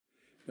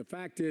The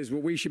fact is,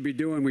 what we should be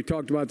doing, we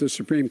talked about the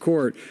Supreme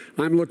Court.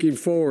 I'm looking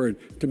forward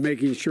to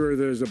making sure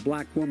there's a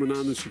black woman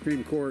on the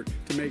Supreme Court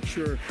to make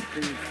sure that,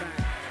 in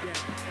fact,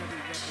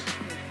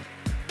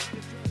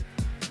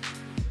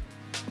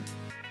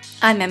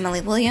 I'm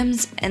Emily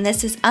Williams, and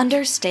this is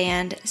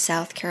Understand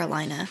South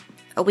Carolina,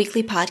 a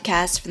weekly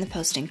podcast from the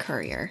Post and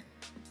Courier.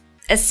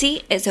 A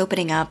seat is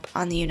opening up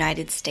on the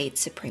United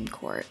States Supreme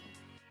Court.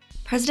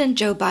 President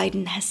Joe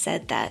Biden has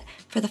said that,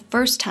 for the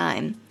first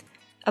time,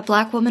 a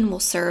black woman will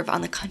serve on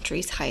the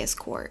country's highest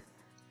court.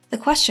 The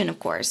question, of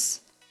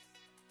course,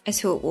 is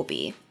who it will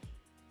be.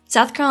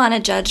 South Carolina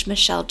Judge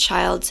Michelle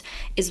Childs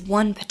is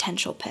one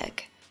potential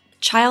pick.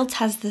 Childs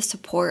has the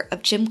support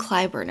of Jim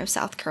Clyburn of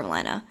South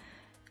Carolina,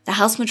 the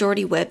House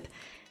Majority Whip,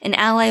 an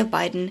ally of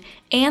Biden,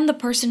 and the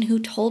person who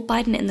told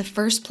Biden in the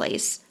first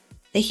place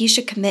that he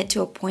should commit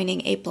to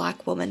appointing a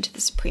black woman to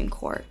the Supreme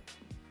Court.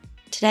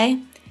 Today,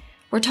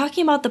 we're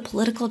talking about the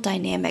political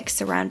dynamics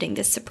surrounding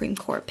this Supreme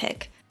Court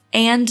pick,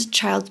 and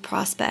Child's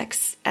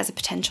prospects as a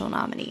potential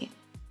nominee.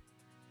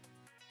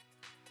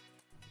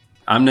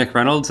 I'm Nick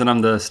Reynolds, and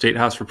I'm the State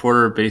House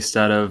reporter based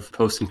out of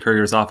Post and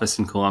Courier's office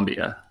in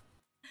Columbia.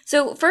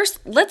 So first,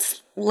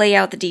 let's lay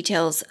out the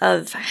details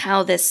of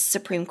how this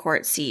Supreme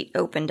Court seat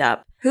opened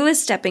up. Who is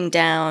stepping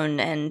down,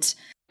 and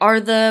are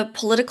the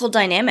political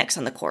dynamics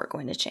on the court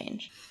going to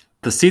change?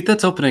 The seat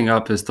that's opening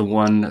up is the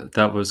one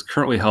that was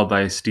currently held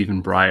by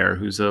Stephen Breyer,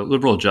 who's a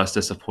liberal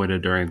justice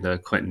appointed during the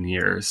Clinton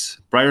years.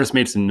 Breyer's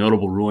made some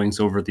notable rulings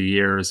over the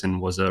years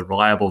and was a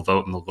reliable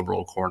vote in the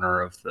liberal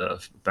corner of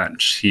the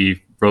bench. He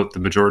wrote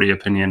the majority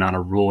opinion on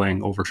a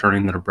ruling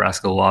overturning the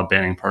Nebraska law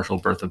banning partial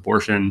birth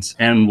abortions,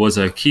 and was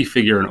a key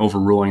figure in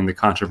overruling the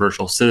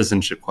controversial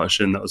citizenship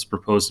question that was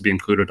proposed to be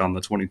included on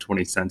the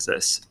 2020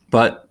 census.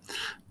 But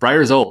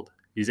Breyer's old.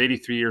 He's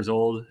 83 years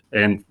old,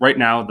 and right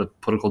now the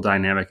political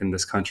dynamic in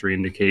this country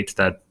indicates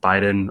that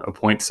Biden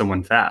appoints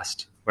someone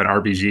fast. When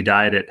RBG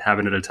died, it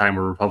happened at a time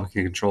where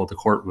Republican control of the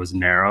court was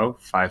narrow,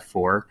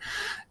 5-4,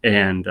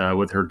 and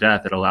with her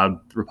death, it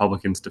allowed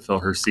Republicans to fill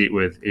her seat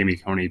with Amy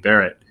Coney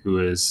Barrett, who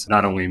is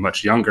not only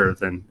much younger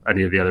than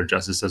any of the other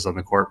justices on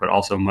the court, but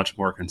also much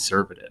more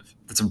conservative.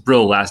 It's a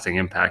real lasting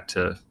impact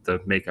to the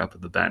makeup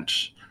of the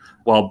bench.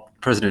 While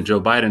President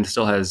Joe Biden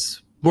still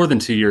has more than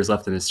 2 years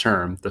left in his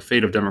term, the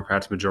fate of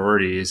Democrats'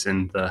 majorities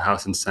in the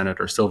House and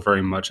Senate are still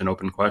very much an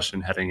open question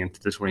heading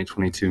into the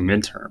 2022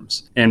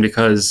 midterms. And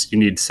because you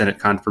need Senate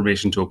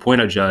confirmation to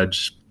appoint a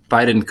judge,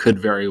 Biden could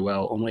very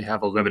well only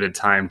have a limited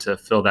time to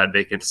fill that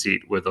vacant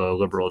seat with a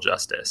liberal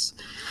justice.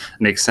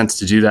 It makes sense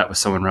to do that with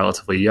someone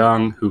relatively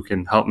young who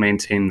can help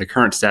maintain the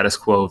current status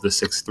quo of the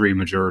 6-3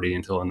 majority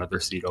until another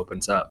seat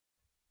opens up.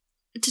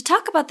 To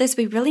talk about this,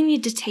 we really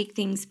need to take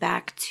things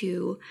back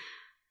to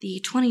the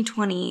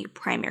 2020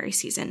 primary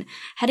season.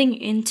 Heading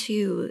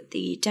into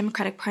the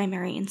Democratic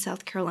primary in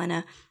South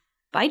Carolina,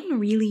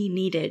 Biden really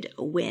needed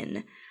a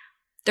win.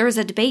 There was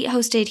a debate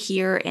hosted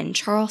here in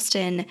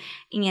Charleston,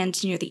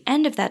 and near the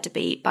end of that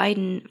debate,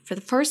 Biden, for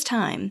the first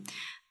time,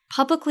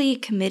 publicly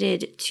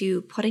committed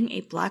to putting a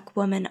black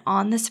woman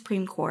on the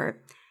Supreme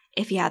Court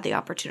if he had the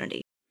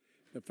opportunity.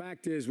 The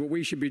fact is, what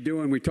we should be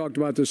doing, we talked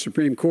about the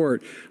Supreme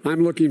Court.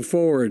 I'm looking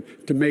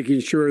forward to making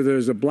sure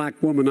there's a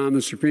black woman on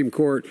the Supreme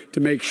Court to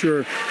make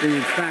sure we,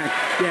 in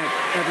fact, get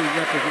every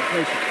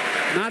representation.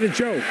 Not a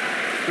joke.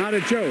 Not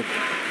a joke.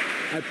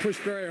 I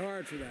pushed very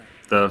hard for that.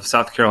 The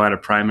South Carolina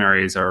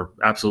primaries are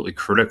absolutely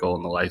critical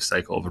in the life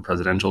cycle of a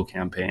presidential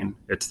campaign.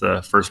 It's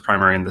the first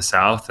primary in the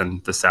South,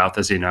 and the South,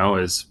 as you know,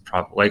 is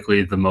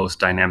likely the most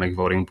dynamic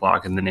voting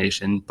bloc in the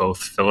nation, both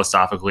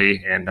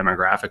philosophically and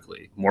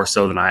demographically, more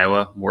so than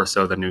Iowa, more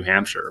so than New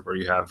Hampshire, where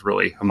you have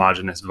really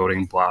homogenous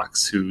voting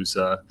blocs whose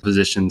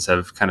positions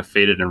have kind of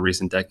faded in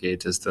recent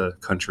decades as the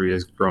country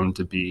has grown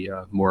to be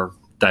a more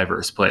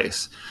diverse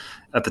place.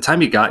 At the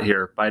time he got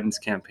here, Biden's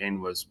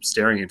campaign was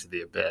staring into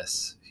the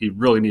abyss. He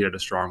really needed a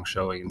strong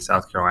showing in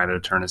South Carolina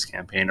to turn his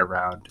campaign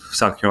around.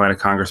 South Carolina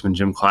Congressman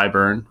Jim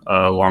Clyburn,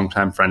 a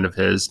longtime friend of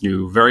his,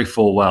 knew very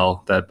full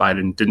well that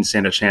Biden didn't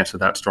stand a chance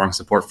without strong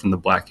support from the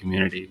black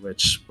community,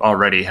 which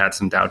already had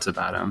some doubts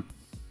about him.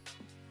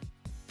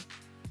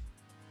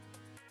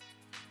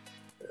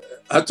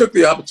 I took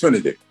the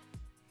opportunity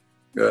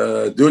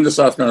during the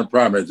South Carolina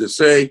primary to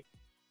say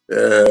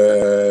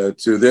to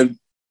then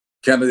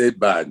candidate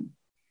Biden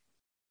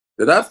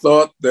that I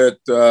thought that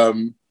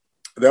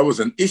there was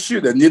an issue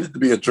that needed to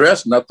be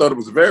addressed, and I thought it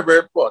was very, very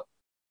important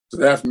to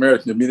the African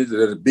American community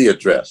that it be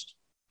addressed.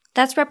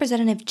 That's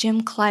Representative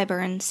Jim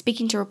Clyburn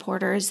speaking to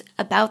reporters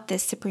about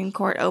this Supreme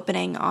Court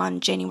opening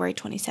on January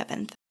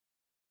 27th.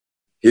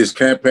 His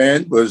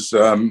campaign was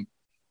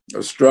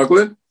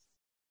struggling,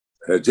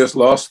 had just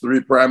lost 3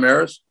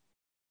 primaries,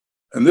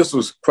 and this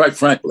was, quite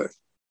frankly,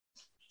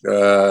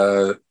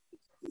 do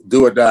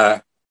or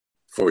die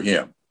for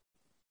him.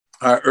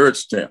 I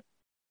urged him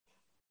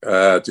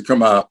to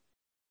come out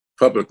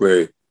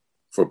publicly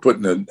for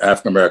putting an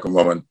African-American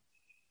woman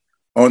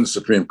on the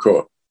Supreme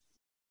Court.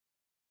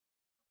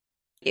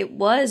 It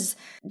was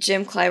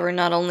Jim Clyburn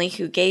not only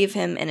who gave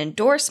him an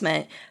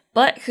endorsement,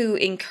 but who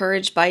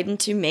encouraged Biden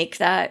to make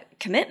that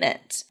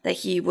commitment that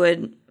he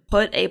would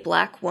put a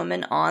Black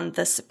woman on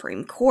the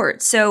Supreme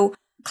Court. So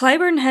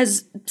Clyburn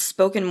has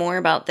spoken more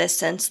about this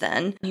since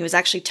then. He was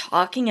actually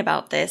talking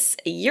about this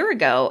a year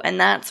ago, and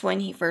that's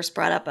when he first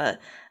brought up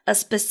a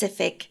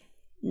specific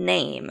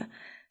name.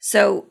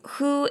 So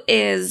who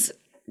is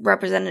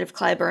Representative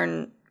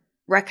Clyburn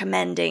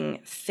recommending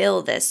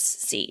fill this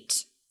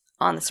seat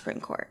on the Supreme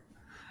Court?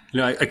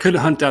 I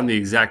couldn't hunt down the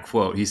exact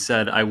quote. He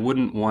said, "I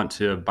wouldn't want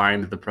to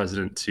bind the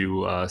president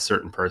to a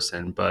certain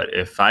person, but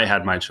if I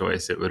had my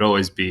choice, it would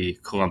always be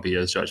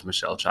Columbia's Judge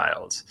Michelle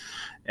Childs."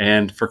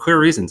 And for clear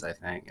reasons, I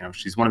think.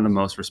 She's one of the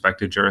most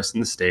respected jurists in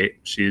the state.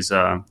 She's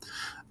an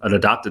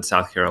adopted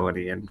South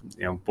Carolinian,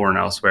 born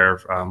elsewhere,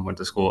 went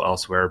to school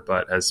elsewhere,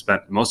 but has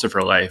spent most of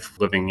her life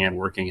living and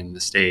working in the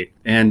state.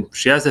 And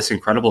she has this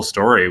incredible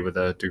story with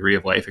a degree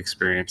of life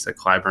experience that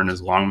Clyburn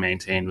has long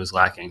maintained was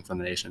lacking from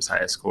the nation's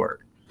highest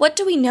court. What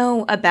do we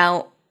know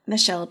about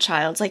Michelle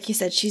Childs? Like you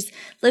said, she's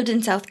lived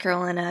in South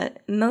Carolina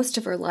most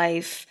of her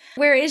life.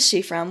 Where is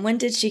she from? When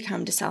did she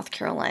come to South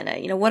Carolina?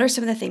 What are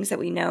some of the things that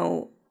we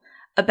know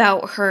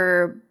about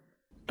her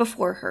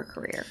before her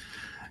career?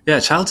 Yeah,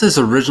 Childs is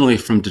originally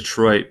from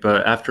Detroit,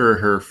 but after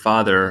her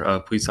father, a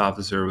police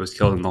officer, was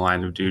killed in the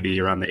line of duty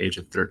around the age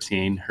of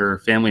 13, her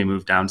family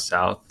moved down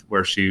south,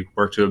 where she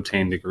worked to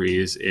obtain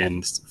degrees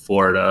in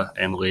Florida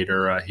and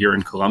later here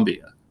in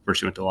Columbia, where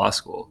she went to law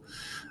school.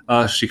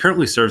 She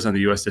currently serves on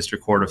the U.S.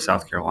 District Court of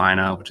South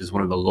Carolina, which is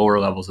one of the lower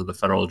levels of the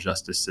federal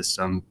justice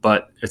system,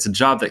 but it's a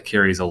job that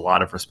carries a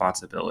lot of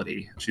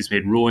responsibility. She's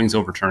made rulings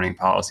overturning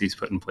policies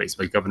put in place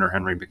by Governor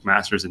Henry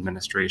McMaster's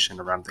administration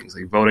around things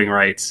like voting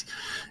rights,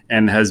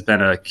 and has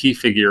been a key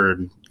figure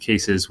in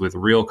cases with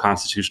real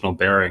constitutional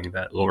bearing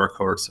that lower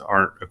courts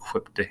aren't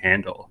equipped to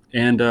handle.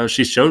 And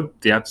she showed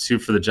the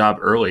aptitude for the job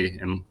early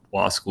in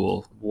law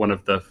school. One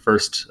of the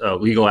first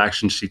legal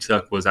actions she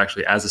took was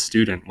actually as a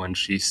student when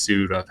she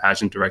sued a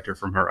pageant director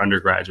from her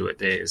undergraduate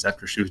days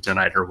after she was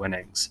denied her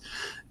winnings.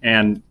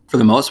 And for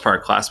the most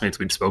part, classmates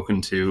we'd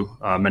spoken to,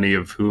 many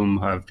of whom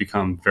have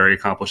become very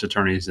accomplished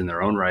attorneys in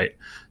their own right,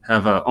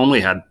 have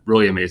only had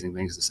really amazing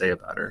things to say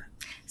about her.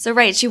 So,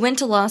 right, she went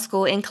to law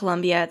school in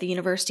Columbia at the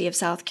University of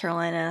South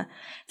Carolina.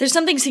 There's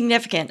something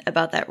significant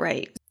about that,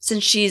 right?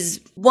 Since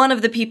she's one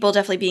of the people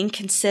definitely being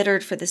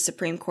considered for the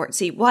Supreme Court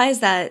seat, why is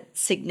that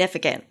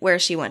significant where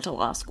she went to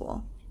law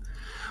school?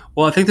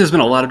 Well, I think there's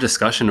been a lot of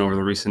discussion over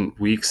the recent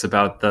weeks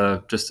about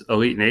the just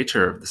elite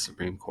nature of the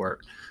Supreme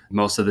Court.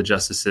 Most of the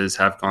justices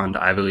have gone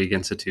to Ivy League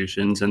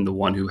institutions, and the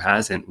one who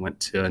hasn't went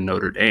to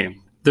Notre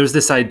Dame. There's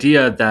this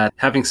idea that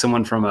having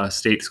someone from a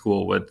state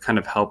school would kind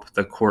of help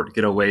the court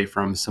get away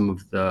from some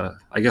of the,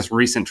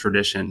 recent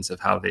traditions of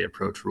how they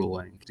approach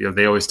ruling.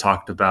 They always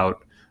talked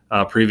about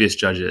previous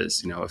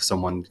judges. If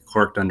someone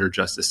clerked under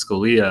Justice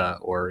Scalia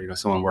or,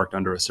 someone worked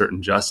under a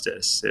certain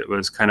justice, it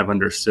was kind of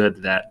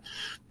understood that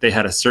they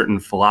had a certain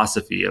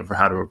philosophy of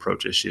how to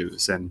approach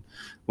issues. And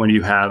when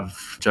you have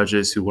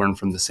judges who learn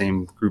from the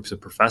same groups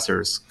of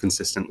professors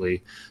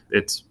consistently,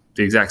 it's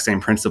the exact same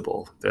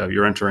principle.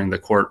 You're entering the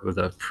court with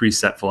a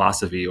preset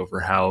philosophy over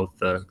how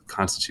the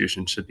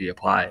Constitution should be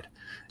applied.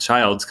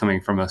 Childs,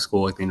 coming from a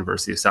school like the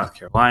University of South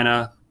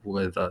Carolina,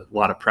 with a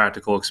lot of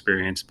practical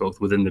experience, both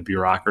within the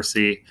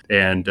bureaucracy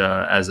and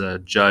as a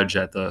judge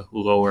at the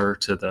lower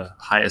to the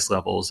highest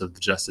levels of the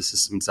justice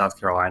system in South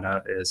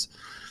Carolina, is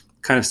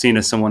kind of seen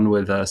as someone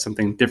with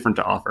something different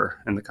to offer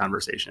in the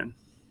conversation.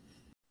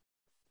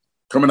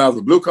 Coming out of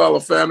the blue-collar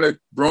family,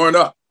 growing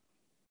up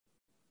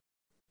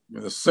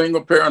in a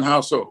single-parent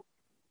household,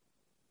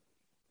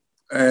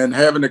 and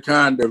having the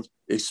kind of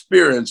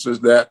experiences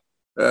that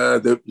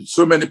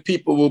so many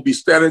people will be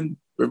standing,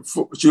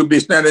 she'll be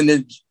standing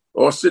in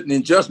or sitting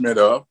in judgment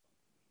of.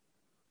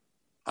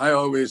 I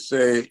always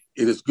say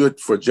it is good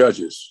for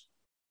judges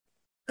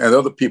and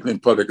other people in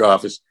public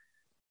office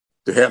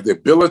to have the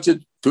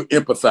ability to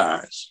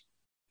empathize,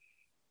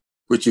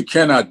 which you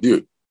cannot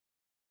do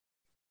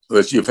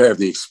unless you've had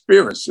the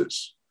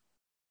experiences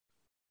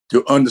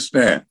to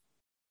understand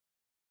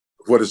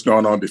what is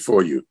going on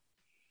before you.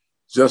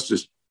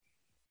 Judge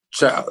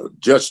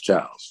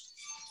Childs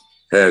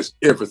has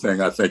everything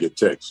I think it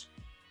takes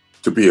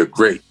to be a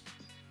great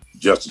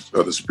justice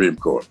of the Supreme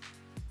Court.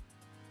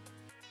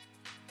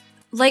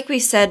 Like we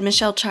said,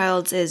 Michelle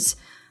Childs is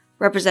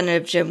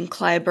Representative Jim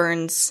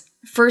Clyburn's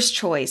first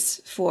choice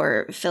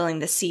for filling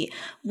the seat.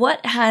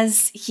 What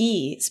has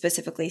he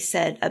specifically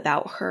said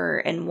about her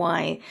and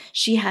why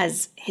she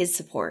has his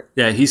support?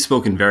 Yeah, he's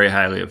spoken very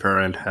highly of her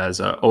and has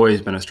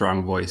always been a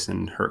strong voice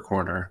in her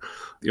corner.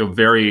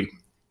 Very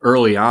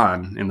early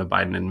on in the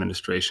Biden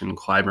administration,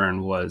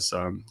 Clyburn was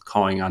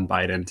calling on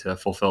Biden to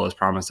fulfill his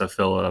promise to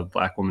fill a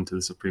Black woman to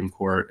the Supreme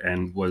Court,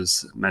 and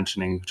was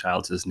mentioning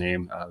Childs'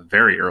 name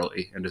very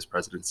early in his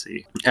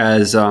presidency.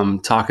 As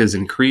talk has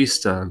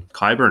increased,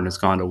 Clyburn has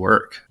gone to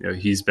work.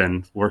 He's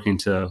been working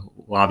to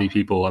lobby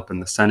people up in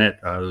the Senate.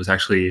 There was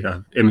actually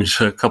an image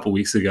a couple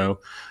weeks ago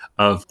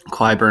of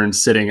Clyburn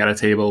sitting at a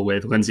table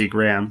with Lindsey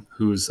Graham,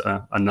 who's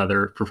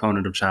another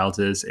proponent of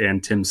Childs',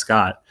 and Tim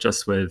Scott,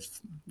 just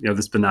with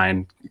this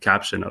benign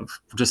caption of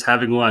just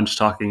having lunch,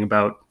 talking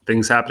about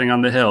things happening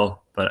on the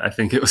Hill. but I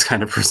think it was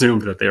kind of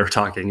presumed that they were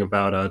talking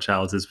about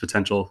Childs'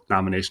 potential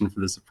nomination for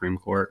the Supreme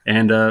Court.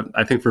 And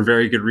I think for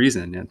very good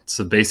reason. It's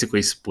a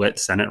basically split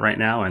Senate right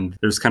now, and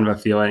there's kind of a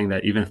feeling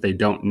that even if they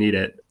don't need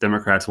it,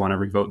 Democrats want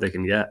every vote they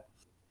can get.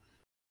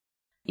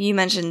 You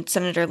mentioned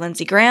Senator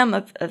Lindsey Graham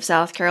of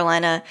South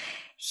Carolina.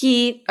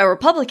 He, a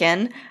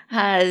Republican,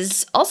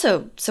 has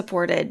also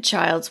supported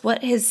Childs.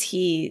 What has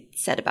he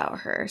said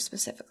about her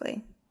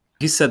specifically?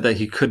 He said that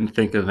he couldn't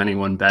think of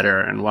anyone better.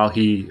 And while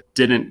he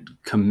didn't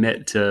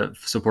commit to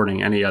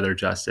supporting any other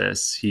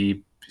justice,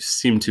 he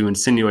seemed to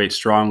insinuate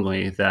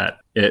strongly that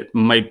it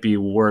might be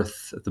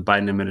worth the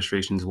Biden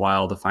administration's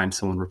while to find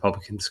someone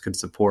Republicans could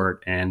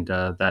support, and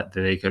that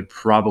they could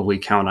probably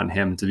count on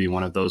him to be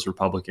one of those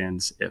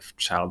Republicans if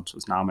Childs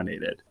was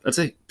nominated. That's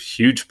a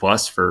huge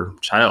plus for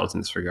Childs in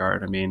this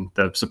regard. I mean,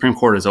 the Supreme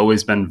Court has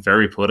always been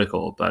very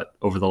political, but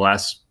over the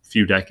last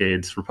few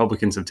decades,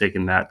 Republicans have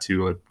taken that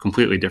to a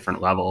completely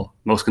different level.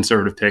 Most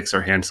conservative picks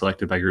are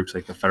hand-selected by groups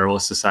like the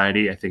Federalist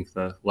Society. I think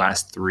the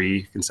last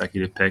 3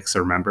 consecutive picks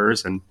are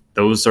members, and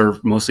those are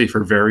mostly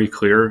for very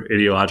clear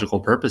ideological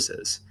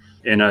purposes.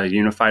 In a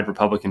unified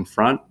Republican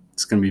front,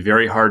 it's going to be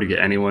very hard to get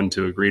anyone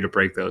to agree to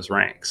break those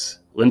ranks.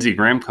 Lindsey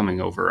Graham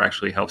coming over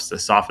actually helps to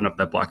soften up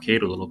that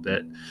blockade a little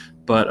bit,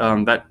 but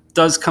that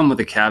does come with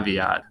a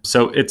caveat.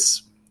 So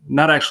it's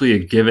not actually a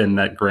given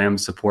that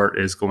Graham's support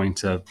is going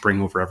to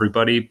bring over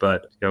everybody,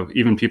 but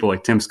even people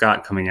like Tim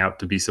Scott coming out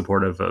to be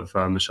supportive of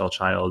Michelle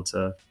Childs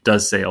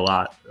does say a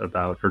lot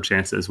about her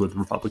chances with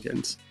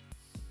Republicans.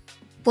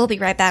 We'll be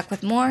right back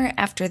with more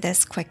after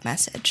this quick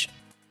message.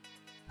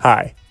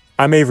 Hi,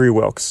 I'm Avery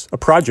Wilkes, a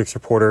projects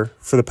reporter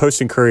for the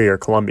Post and Courier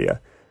Columbia.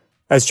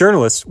 As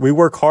journalists, we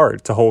work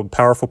hard to hold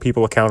powerful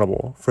people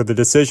accountable for the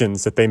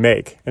decisions that they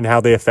make and how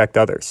they affect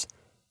others.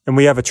 And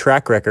we have a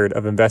track record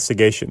of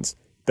investigations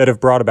that have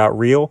brought about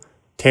real,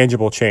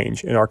 tangible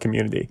change in our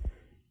community.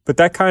 But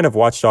that kind of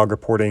watchdog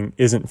reporting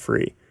isn't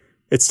free.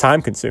 It's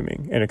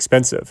time-consuming and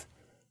expensive.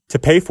 To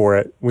pay for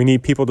it, we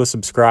need people to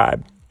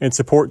subscribe and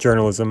support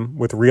journalism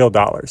with real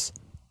dollars.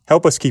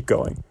 Help us keep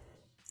going.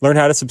 Learn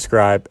how to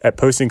subscribe at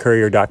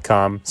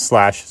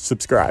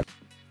postandcourier.com/subscribe.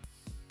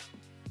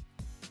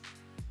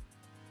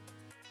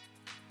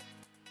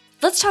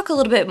 Let's talk a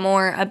little bit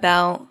more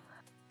about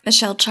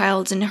Michelle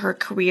Childs and her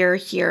career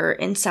here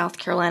in South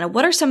Carolina.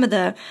 What are some of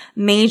the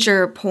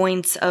major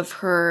points of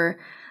her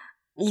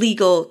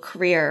legal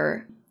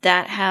career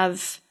that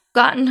have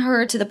gotten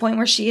her to the point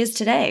where she is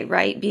today,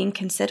 right? Being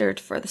considered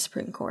for the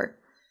Supreme Court.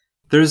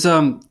 There's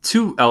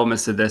 2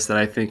 elements to this that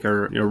I think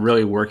are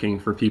really working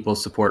for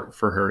people's support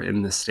for her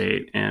in the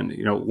state. And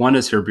one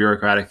is her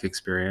bureaucratic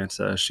experience.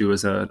 She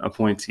was an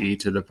appointee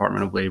to the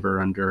Department of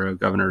Labor under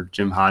Governor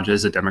Jim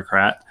Hodges, a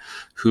Democrat,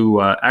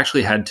 who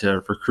actually had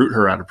to recruit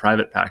her out of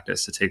private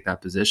practice to take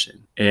that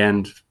position.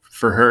 And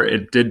for her,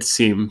 it did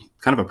seem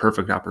kind of a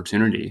perfect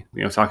opportunity.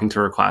 Talking to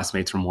her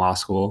classmates from law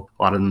school,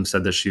 a lot of them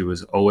said that she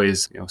was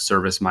always,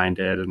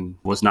 service-minded and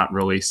was not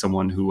really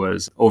someone who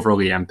was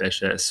overly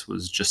ambitious,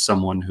 was just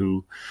someone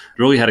who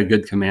really had a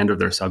good command of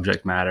their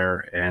subject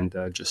matter and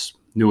just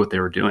knew what they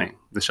were doing.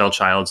 Michelle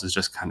Childs is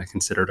just kind of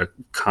considered a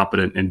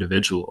competent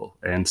individual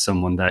and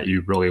someone that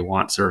you really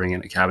want serving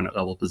in a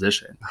cabinet-level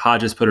position.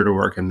 Hodges put her to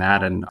work in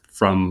that, and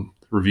from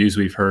reviews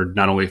we've heard,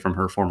 not only from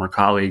her former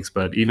colleagues,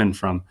 but even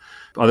from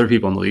other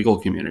people in the legal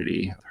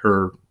community,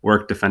 her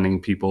work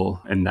defending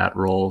people in that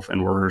role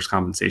and workers'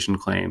 compensation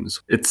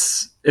claims,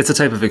 it's a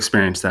type of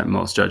experience that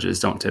most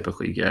judges don't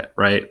typically get,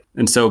 right?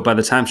 And so by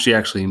the time she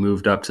actually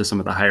moved up to some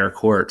of the higher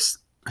courts,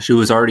 she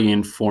was already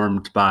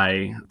informed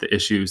by the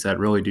issues that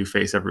really do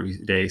face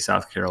everyday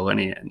South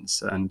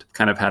Carolinians and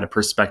kind of had a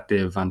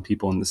perspective on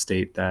people in the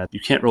state that you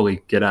can't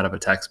really get out of a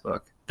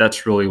textbook.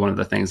 That's really one of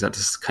the things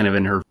that's kind of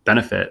in her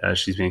benefit as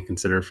she's being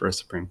considered for a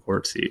Supreme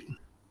Court seat.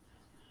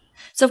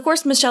 So, of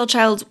course, Michelle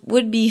Childs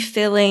would be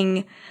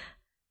filling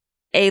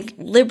a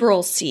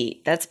liberal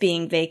seat that's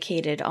being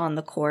vacated on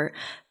the court,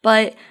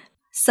 but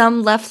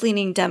some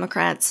left-leaning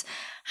Democrats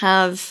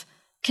have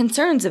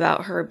concerns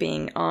about her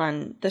being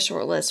on the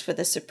shortlist for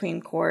the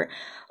Supreme Court.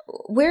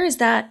 Where is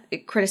that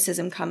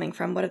criticism coming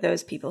from? What are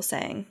those people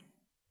saying?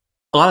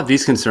 A lot of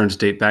these concerns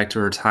date back to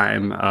her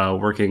time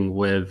working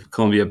with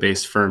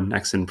Columbia-based firm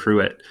Nexsen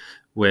Pruitt,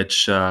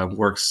 which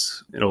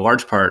works in a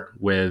large part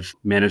with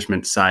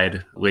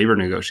management-side labor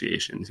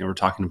negotiations. We're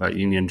talking about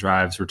union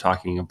drives, we're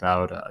talking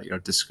about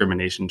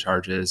discrimination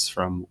charges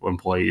from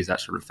employees,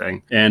 that sort of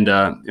thing. And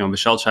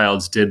Michelle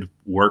Childs did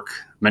work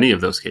many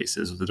of those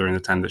cases during the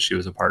time that she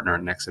was a partner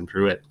at Nexsen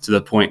Pruitt, to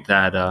the point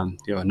that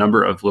a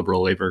number of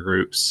liberal labor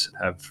groups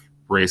have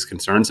raised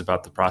concerns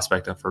about the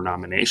prospect of her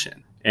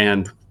nomination.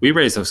 And we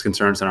raised those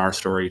concerns in our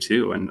story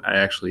too. And I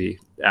actually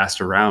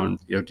asked around,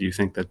 do you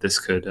think that this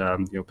could,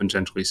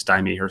 potentially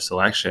stymie her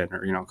selection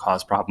or,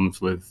 cause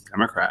problems with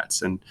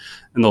Democrats? And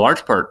in the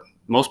large part,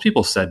 most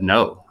people said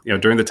no.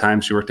 During the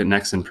time she worked at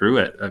Nexsen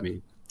Pruitt, I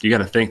mean, you got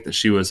to think that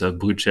she was a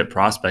blue chip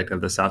prospect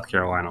of the South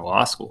Carolina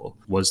Law School,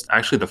 was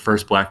actually the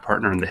first Black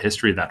partner in the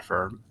history of that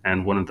firm,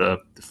 and one of the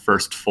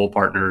first full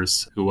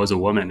partners who was a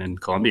woman in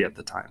Columbia at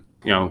the time.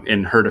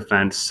 In her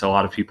defense, a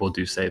lot of people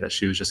do say that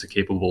she was just a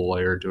capable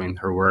lawyer doing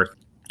her work.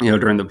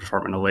 During the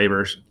Department of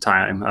Labor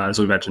time, as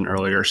we mentioned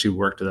earlier, she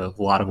worked a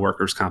lot of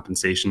workers'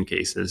 compensation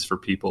cases for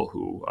people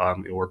who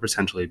were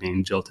potentially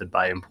being jilted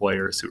by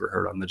employers who were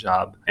hurt on the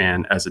job.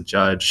 And as a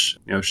judge,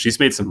 she's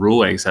made some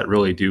rulings that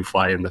really do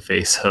fly in the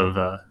face of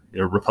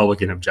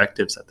Republican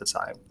objectives at the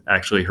time.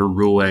 Actually, her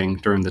ruling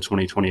during the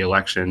 2020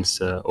 elections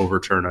to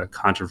overturn a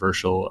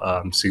controversial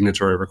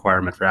signatory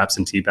requirement for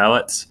absentee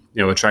ballots,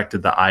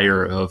 attracted the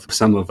ire of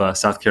some of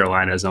South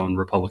Carolina's own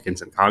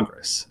Republicans in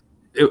Congress.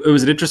 It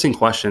was an interesting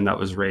question that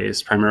was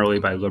raised primarily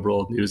by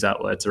liberal news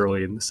outlets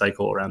early in the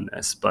cycle around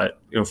this. But,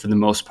 for the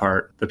most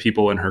part, the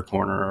people in her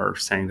corner are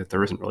saying that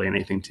there isn't really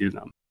anything to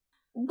them.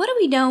 What do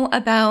we know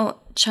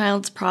about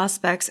Child's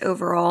prospects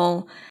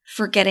overall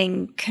for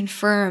getting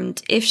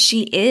confirmed if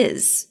she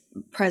is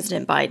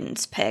President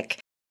Biden's pick?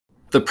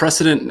 The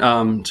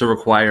precedent to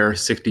require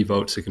 60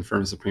 votes to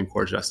confirm a Supreme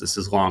Court justice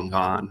is long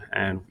gone.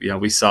 And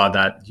we saw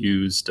that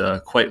used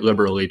quite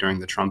liberally during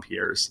the Trump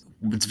years.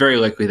 It's very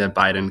likely that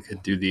Biden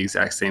could do the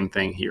exact same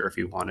thing here if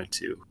he wanted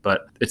to.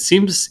 But it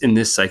seems in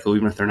this cycle,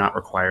 even if they're not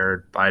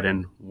required,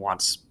 Biden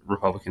wants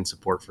Republican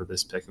support for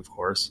this pick, of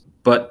course.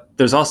 But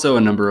there's also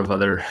a number of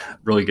other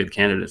really good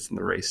candidates in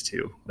the race,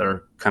 too, that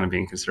are kind of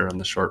being considered on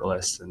the short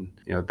list. And,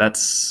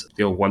 that's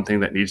one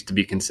thing that needs to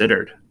be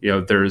considered.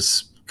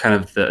 There's kind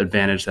of the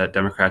advantage that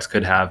Democrats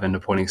could have in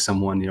appointing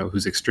someone,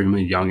 who's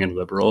extremely young and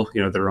liberal,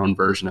 their own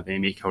version of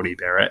Amy Coney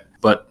Barrett.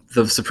 But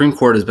the Supreme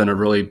Court has been a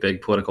really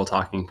big political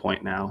talking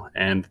point now.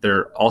 And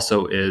there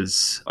also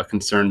is a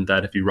concern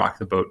that if you rock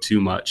the boat too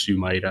much, you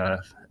might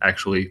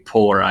actually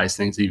polarize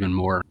things even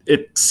more.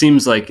 It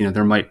seems like,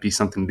 there might be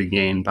something to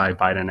gain by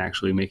Biden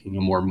actually making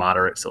a more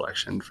moderate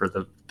selection for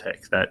the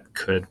pick that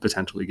could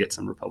potentially get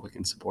some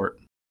Republican support.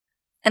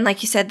 And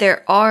like you said,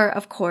 there are,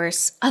 of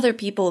course, other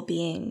people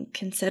being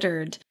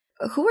considered.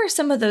 Who are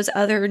some of those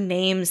other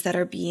names that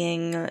are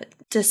being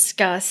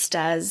discussed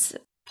as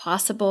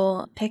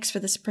possible picks for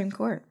the Supreme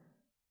Court?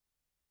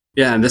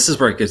 Yeah, and this is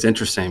where it gets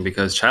interesting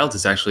because Childs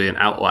is actually an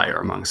outlier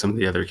among some of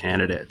the other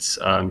candidates.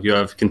 You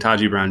have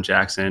Ketanji Brown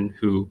Jackson,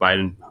 who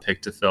Biden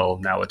picked to fill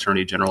now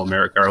Attorney General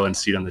Merrick Garland's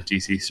seat on the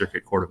D.C.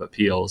 Circuit Court of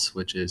Appeals,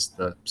 which is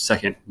the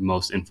second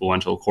most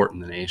influential court in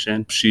the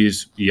nation.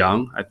 She's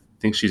young. I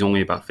think she's only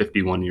about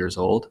 51 years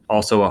old.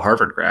 Also a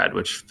Harvard grad,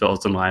 which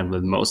falls in line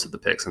with most of the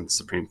picks on the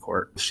Supreme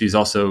Court. She's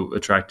also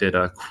attracted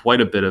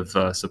quite a bit of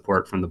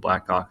support from the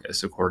Black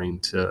Caucus, according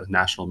to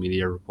national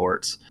media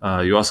reports.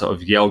 You also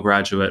have Yale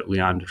graduate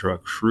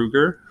Leondra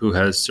Kruger, who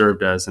has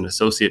served as an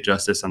associate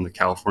justice on the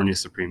California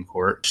Supreme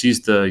Court.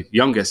 She's the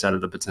youngest out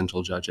of the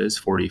potential judges,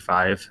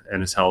 45,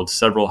 and has held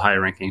several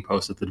high-ranking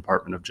posts at the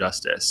Department of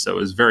Justice. So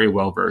is very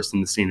well-versed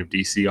in the scene of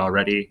D.C.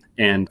 already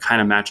and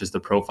kind of matches the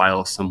profile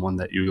of someone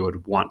that you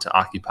would want to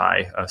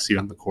occupy a seat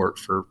on the court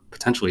for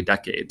potentially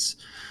decades.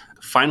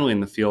 Finally, in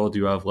the field,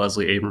 you have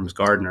Leslie Abrams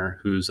Gardner,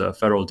 who's a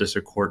federal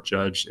district court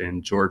judge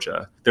in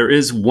Georgia. There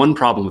is one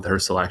problem with her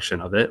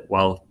selection of it.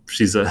 While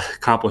she's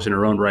accomplished in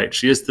her own right,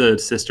 she is the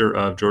sister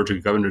of Georgia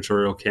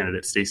gubernatorial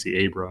candidate Stacey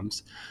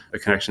Abrams, a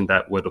connection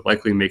that would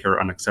likely make her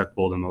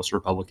unacceptable to most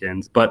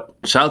Republicans. But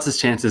Childs'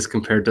 chances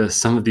compared to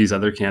some of these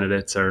other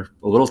candidates are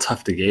a little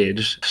tough to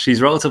gauge.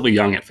 She's relatively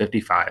young at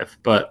 55,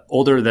 but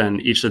older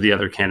than each of the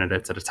other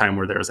candidates at a time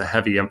where there was a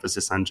heavy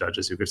emphasis on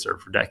judges who could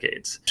serve for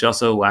decades. She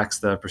also lacks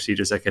the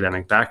prestigious academic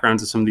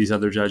backgrounds of some of these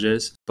other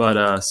judges,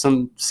 but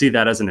some see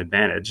that as an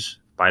advantage.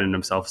 Biden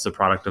himself is a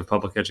product of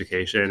public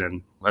education.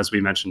 And as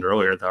we mentioned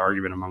earlier, the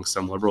argument among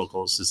some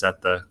liberals is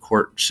that the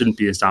court shouldn't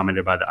be as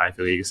dominated by the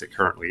Ivy League as it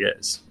currently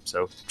is.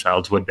 So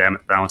Childs would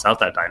balance out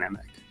that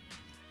dynamic.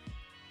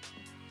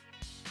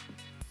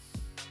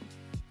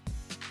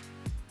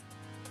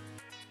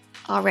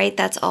 All right,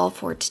 that's all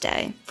for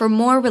today. For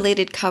more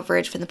related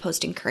coverage from the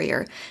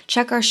Post-Courier,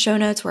 check our show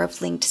notes where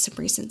I've linked some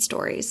recent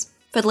stories.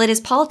 For the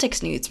latest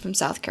politics news from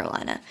South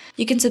Carolina,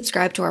 you can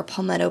subscribe to our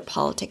Palmetto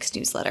Politics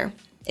newsletter.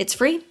 It's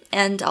free,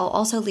 and I'll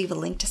also leave a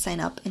link to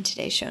sign up in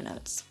today's show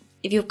notes.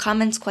 If you have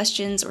comments,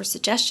 questions, or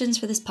suggestions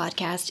for this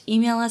podcast,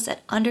 email us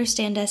at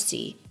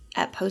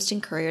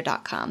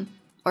understandsc@postandcourier.com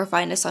or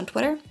find us on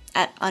Twitter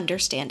at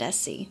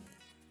understandsc.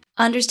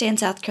 Understand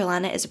South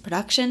Carolina is a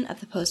production of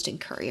the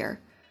Post-Courier.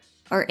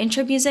 Our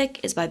intro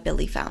music is by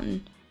Billy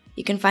Fountain.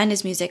 You can find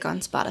his music on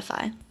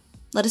Spotify.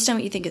 Let us know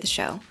what you think of the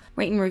show.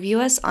 Rate and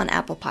review us on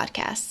Apple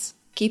Podcasts.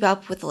 Keep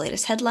up with the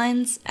latest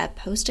headlines at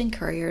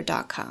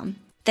postandcourier.com.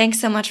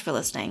 Thanks so much for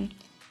listening.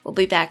 We'll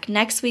be back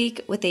next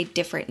week with a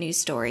different news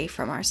story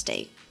from our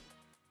state.